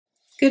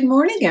Good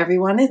morning,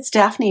 everyone. It's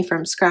Daphne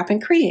from Scrap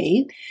and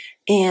Create,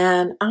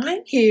 and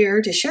I'm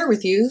here to share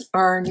with you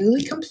our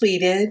newly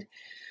completed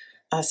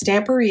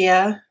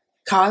Stamperia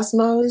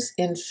Cosmos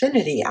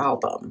Infinity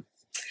album.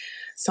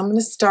 So I'm going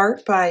to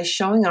start by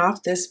showing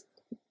off this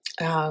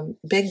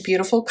big,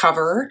 beautiful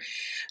cover.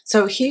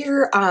 So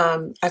here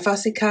I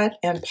fussy cut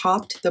and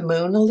popped the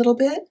moon a little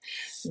bit.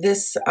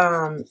 This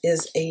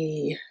is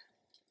it?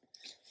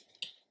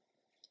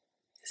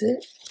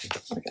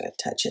 I gotta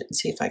touch it and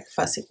see if I can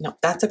fussy. No,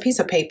 that's a piece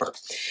of paper.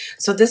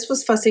 So this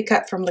was fussy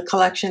cut from the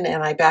collection,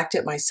 and I backed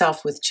it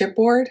myself with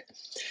chipboard.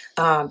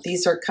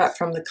 These are cut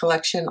from the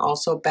collection,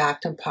 also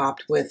backed and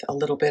popped with a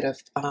little bit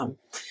of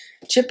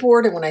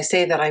chipboard. And when I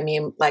say that, I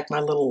mean like my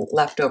little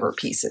leftover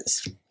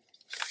pieces.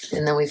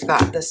 And then we've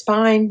got the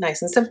spine,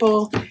 nice and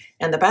simple,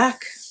 and the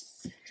back.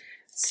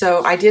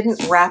 So I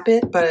didn't wrap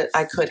it, but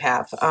I could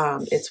have.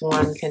 It's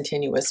one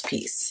continuous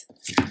piece.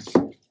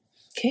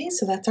 Okay,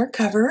 so that's our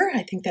cover.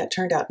 I think that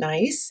turned out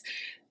nice.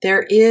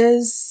 There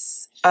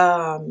is,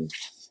 I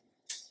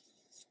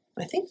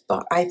think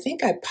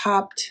I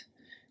popped,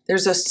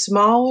 there's a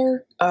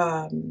smaller,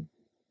 I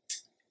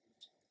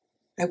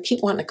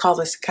keep wanting to call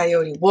this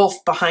coyote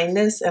wolf behind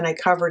this, and I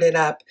covered it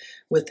up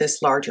with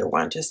this larger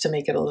one just to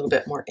make it a little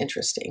bit more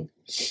interesting.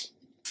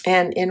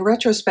 And in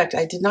retrospect,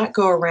 I did not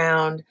go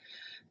around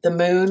the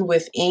moon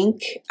with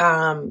ink.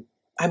 I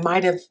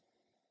might have,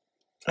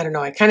 I don't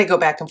know, I kind of go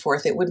back and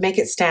forth. It would make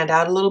it stand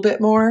out a little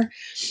bit more.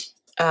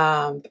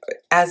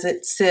 As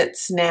it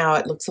sits now,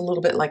 it looks a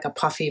little bit like a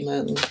puffy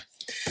moon.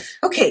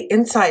 Okay,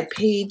 inside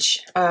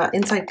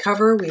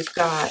cover, we've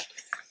got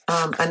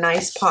a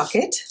nice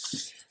pocket.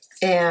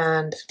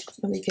 And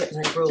let me get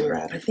my ruler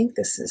out. I think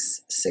this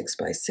is 6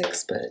 by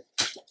 6, but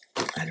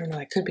I don't know,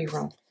 I could be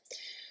wrong.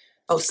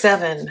 Oh,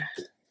 7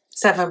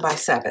 by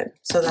 7.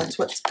 So that's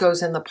what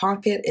goes in the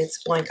pocket.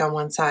 It's blank on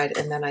one side,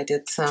 and then I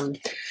did some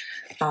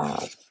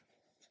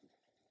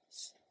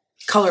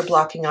color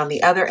blocking on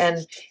the other.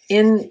 And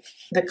in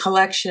the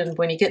collection,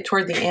 when you get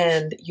toward the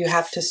end, you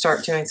have to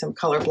start doing some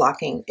color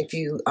blocking if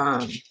you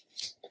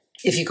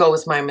go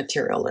with my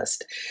material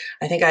list.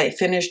 I think I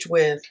finished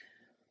with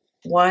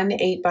one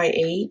 8 by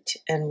 8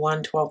 and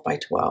one 12 by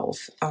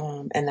 12,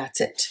 and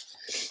that's it.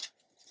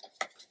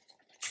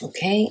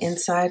 Okay,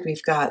 inside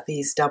we've got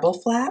these double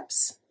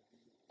flaps,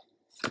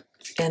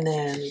 and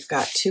then we've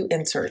got 2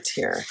 inserts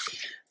here.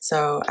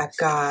 So I've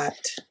got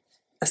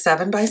a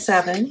 7 by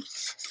 7,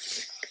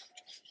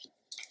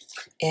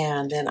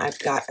 and then I've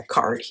got a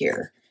card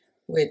here,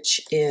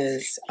 which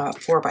is a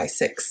 4 by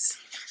 6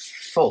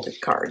 folded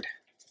card.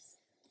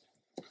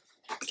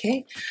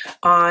 Okay,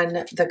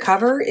 on the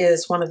cover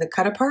is one of the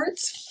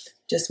cut-aparts,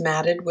 just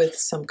matted with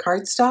some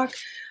cardstock.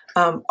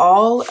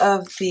 All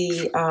of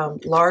the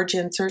large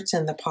inserts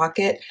in the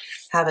pocket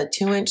have a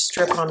 2-inch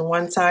strip on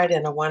one side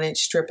and a 1-inch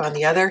strip on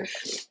the other.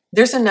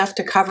 There's enough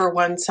to cover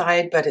one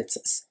side, but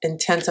it's an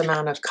intense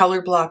amount of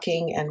color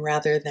blocking, and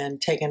rather than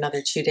take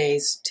another 2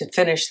 days to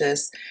finish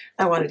this,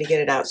 I wanted to get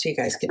it out so you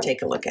guys could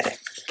take a look at it.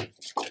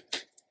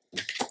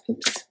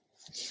 Oops.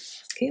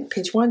 Okay,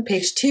 page 1,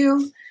 page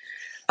 2.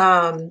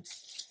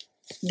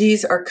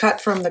 These are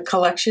cut from the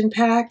collection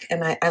pack,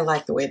 and I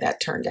like the way that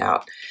turned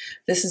out.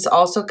 This is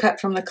also cut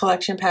from the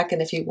collection pack,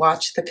 and if you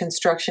watch the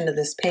construction of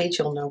this page,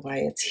 you'll know why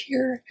it's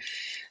here.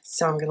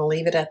 So I'm going to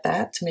leave it at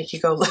that to make you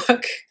go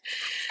look.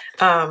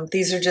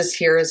 These are just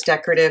here as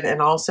decorative,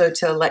 and also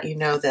to let you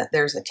know that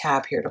there's a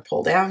tab here to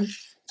pull down.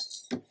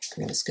 I'm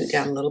going to scoot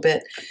down a little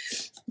bit.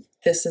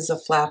 This is a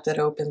flap that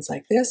opens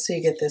like this, so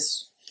you get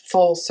this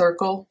full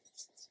circle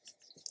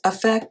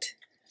effect.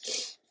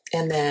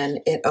 And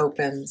then it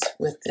opens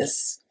with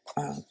this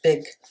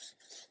big,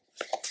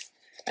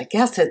 I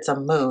guess it's a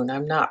moon.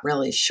 I'm not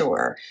really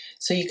sure.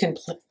 So you can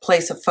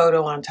place a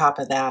photo on top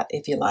of that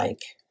if you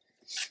like.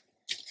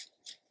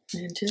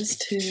 And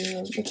just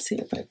to, let's see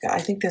if I've got, I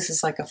think this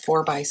is like a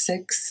 4 by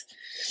 6.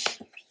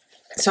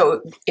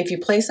 So if you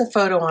place a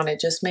photo on it,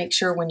 just make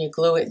sure when you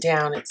glue it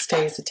down, it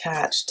stays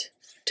attached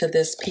to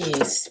this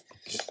piece,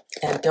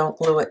 and don't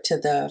glue it to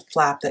the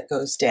flap that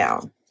goes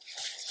down.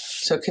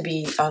 So it could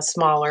be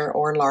smaller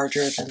or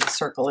larger than the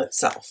circle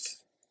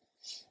itself.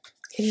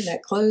 Okay,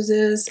 that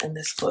closes, and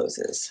this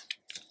closes.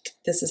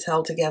 This is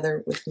held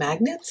together with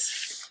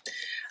magnets.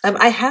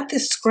 I had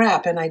this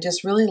scrap, and I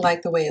just really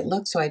like the way it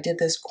looks, so I did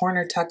this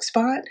corner tuck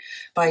spot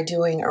by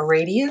doing a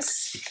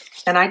radius,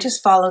 and I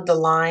just followed the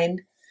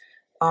line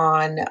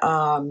on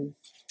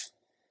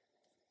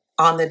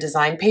the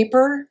design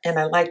paper, and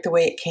I like the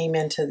way it came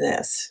into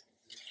this.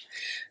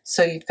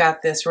 So you've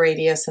got this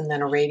radius and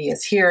then a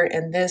radius here,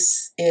 and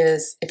this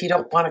is, if you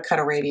don't want to cut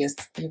a radius,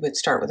 you would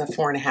start with a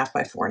 4.5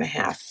 by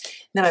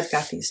 4.5. Then I've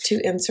got these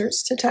 2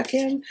 inserts to tuck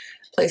in,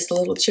 place a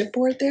little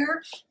chipboard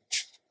there,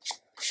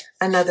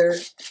 another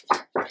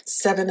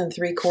 7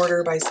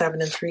 3/4 by 7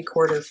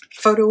 3/4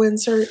 photo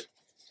insert,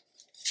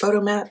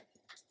 photo mat.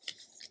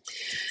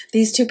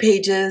 These 2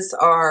 pages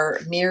are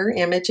mirror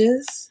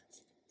images,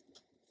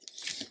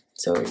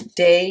 so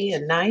day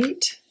and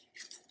night.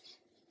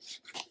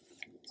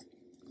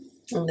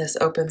 And this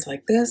opens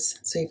like this.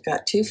 So you've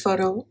got 2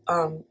 photo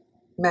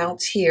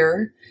mounts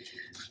here,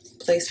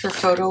 place for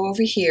photo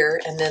over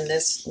here, and then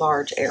this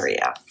large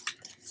area.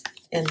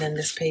 And then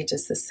this page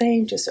is the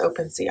same, just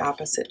opens the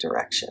opposite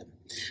direction.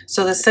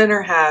 So the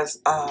center has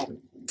a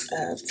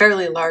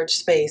fairly large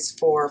space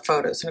for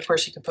photos. And of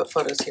course you can put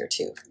photos here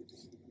too.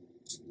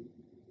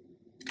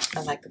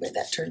 I like the way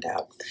that turned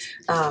out.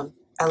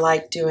 I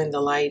like doing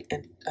the light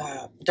and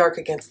dark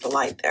against the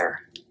light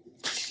there.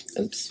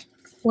 Oops.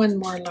 One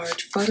more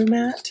large photo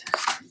mat.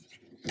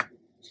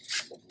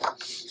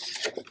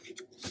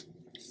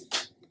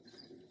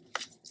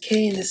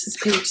 Okay, and this is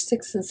page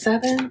 6 and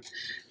 7.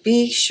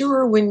 Be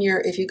sure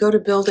if you go to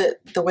build it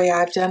the way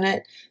I've done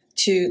it,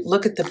 to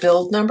look at the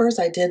build numbers.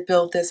 I did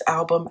build this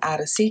album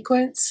out of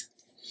sequence.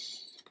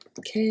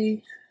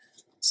 Okay,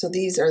 so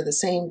these are the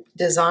same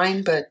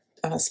design, but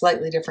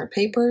slightly different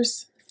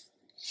papers.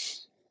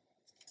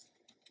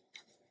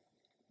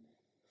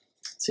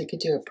 So you could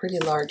do a pretty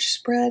large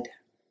spread.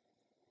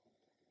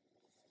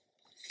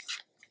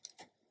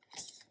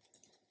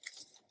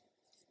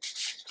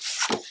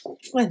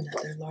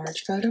 Another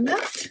large photo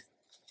mat.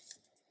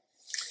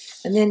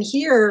 And then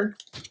here,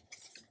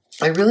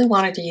 I really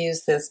wanted to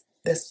use this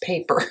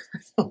paper,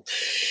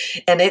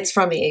 and it's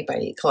from the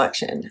 8x8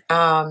 collection.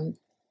 And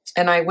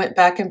I went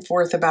back and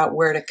forth about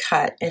where to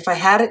cut. If I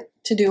had it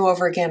to do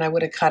over again, I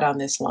would have cut on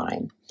this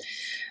line.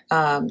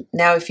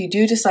 Now, if you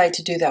do decide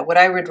to do that, what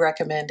I would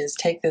recommend is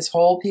take this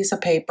whole piece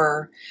of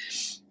paper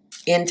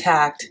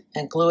intact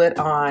and glue it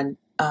on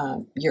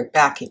your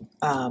backing,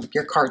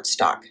 your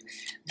cardstock,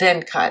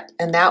 then cut.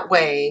 And that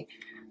way,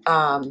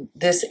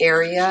 this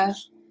area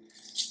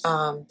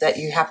that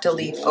you have to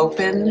leave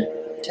open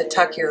to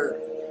tuck your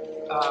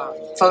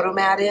photo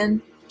mat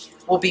in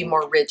will be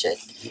more rigid.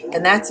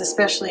 And that's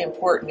especially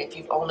important if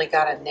you've only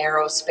got a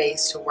narrow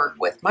space to work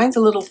with. Mine's a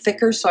little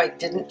thicker, so I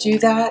didn't do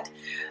that.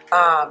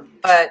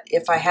 But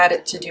if I had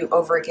it to do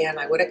over again,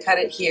 I would have cut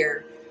it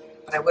here.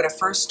 But I would have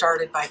first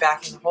started by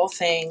backing the whole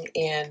thing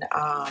in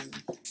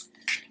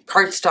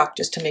cardstock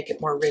just to make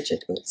it more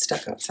rigid. Ooh, it's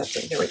stuck on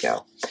something. Here we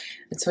go.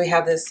 And so we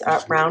have this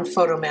round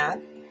photo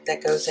mat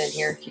that goes in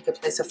here. You could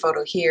place a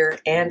photo here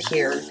and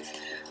here.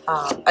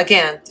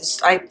 Again,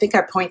 I think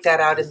I point that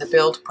out in the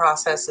build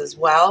process as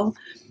well,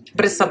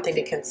 but it's something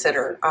to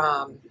consider.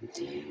 And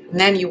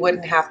then you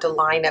wouldn't have to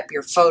line up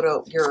your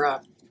photo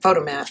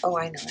mat. Oh,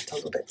 I know, it's a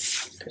little bit,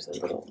 there's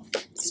a little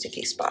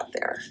sticky spot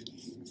there.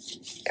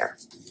 There.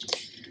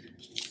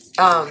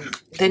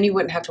 Then you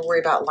wouldn't have to worry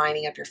about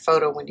lining up your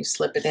photo when you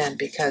slip it in,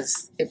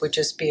 because it would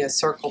just be a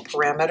circle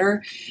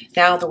perimeter.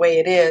 Now the way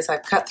it is,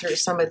 I've cut through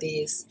some of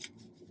these.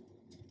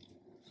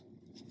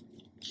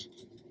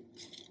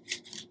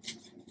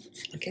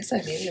 I guess I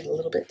made it a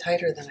little bit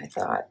tighter than I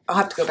thought. I'll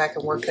have to go back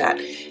and work that.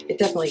 It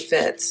definitely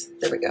fits.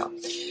 There we go.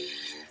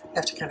 I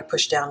have to kind of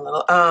push down a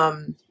little.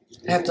 I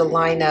have to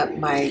line up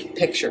my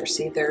picture.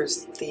 See,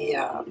 there's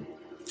the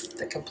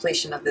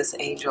completion of this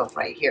angel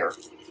right here.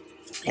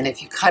 And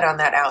if you cut on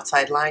that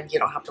outside line, you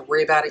don't have to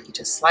worry about it. You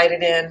just slide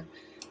it in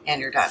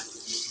and you're done.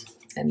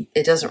 And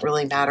it doesn't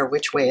really matter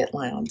which way it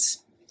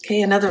lands.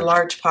 Okay, another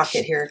large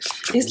pocket here.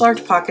 These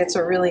large pockets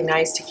are really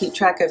nice to keep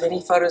track of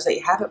any photos that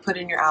you haven't put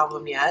in your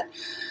album yet,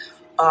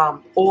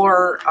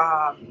 or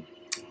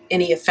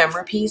any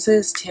ephemera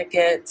pieces,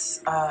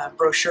 tickets,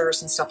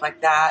 brochures, and stuff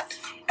like that,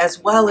 as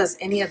well as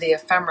any of the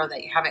ephemera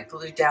that you haven't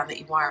glued down that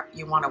you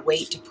want to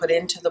wait to put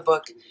into the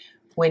book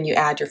when you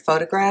add your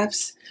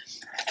photographs.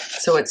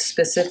 So it's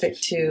specific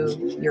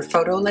to your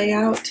photo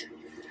layout.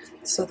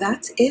 So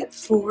that's it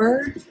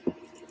for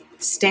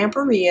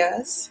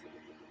Stamperia's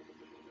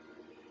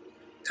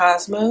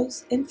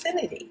Cosmos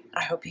Infinity.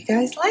 I hope you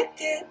guys liked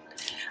it.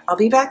 I'll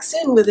be back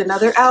soon with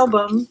another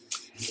album.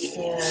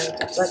 And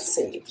let's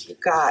see,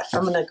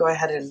 I'm going to go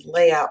ahead and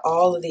lay out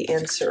all of the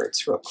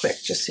inserts real quick,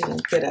 just so you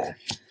can get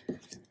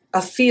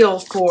a feel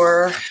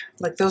for,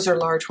 like, those are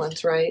large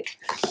ones, right?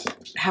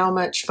 How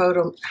many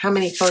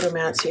photo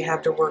mats you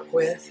have to work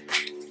with.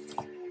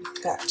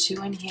 Got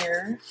 2 in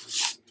here.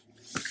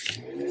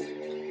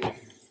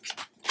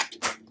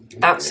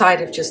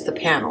 Outside of just the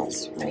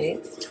panels,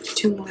 right?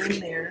 2 more in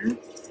there.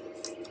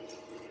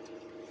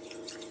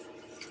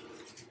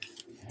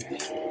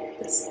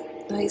 This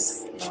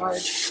nice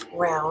large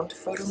round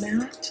photo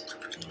mat,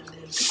 and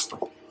then this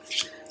one.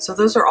 So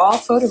those are all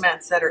photo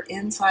mats that are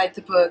inside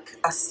the book,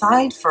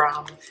 aside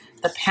from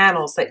the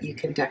panels that you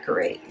can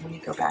decorate. Let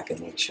me go back and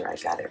make sure I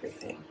got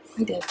everything.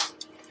 I did.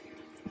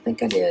 I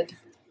think I did.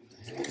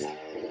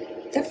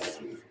 Yep.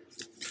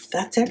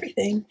 That's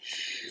everything.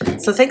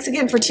 So thanks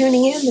again for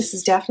tuning in. This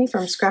is Daphne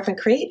from Scrap and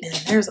Create, and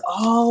there's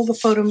all the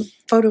photo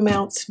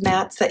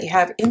mats that you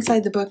have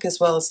inside the book, as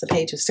well as the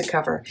pages to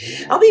cover.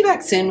 I'll be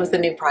back soon with a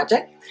new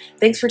project.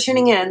 Thanks for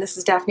tuning in. This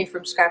is Daphne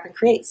from Scrap and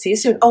Create. See you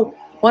soon. Oh,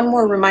 one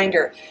more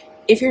reminder.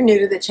 If you're new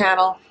to the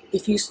channel,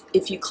 if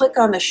you click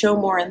on the show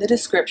more in the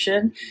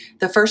description,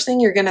 the first thing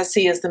you're going to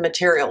see is the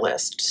material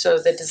list. So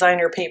the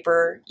designer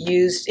paper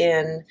used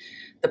in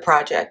the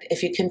project.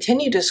 If you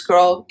continue to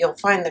scroll, you'll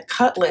find the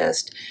cut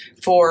list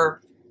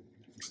for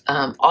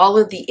all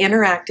of the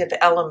interactive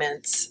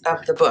elements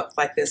of the book,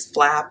 like this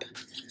flap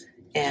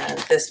and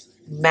this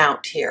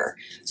mount here.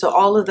 So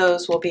all of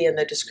those will be in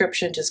the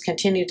description. Just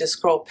continue to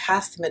scroll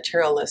past the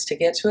material list to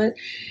get to it.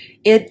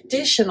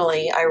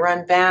 Additionally, I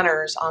run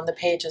banners on the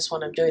pages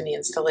when I'm doing the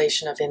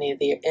installation of any of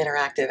the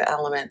interactive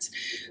elements.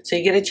 So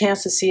you get a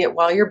chance to see it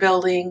while you're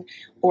building,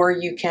 or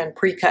you can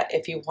pre-cut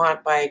if you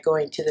want by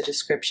going to the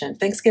description.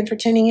 Thanks again for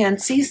tuning in.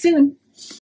 See you soon.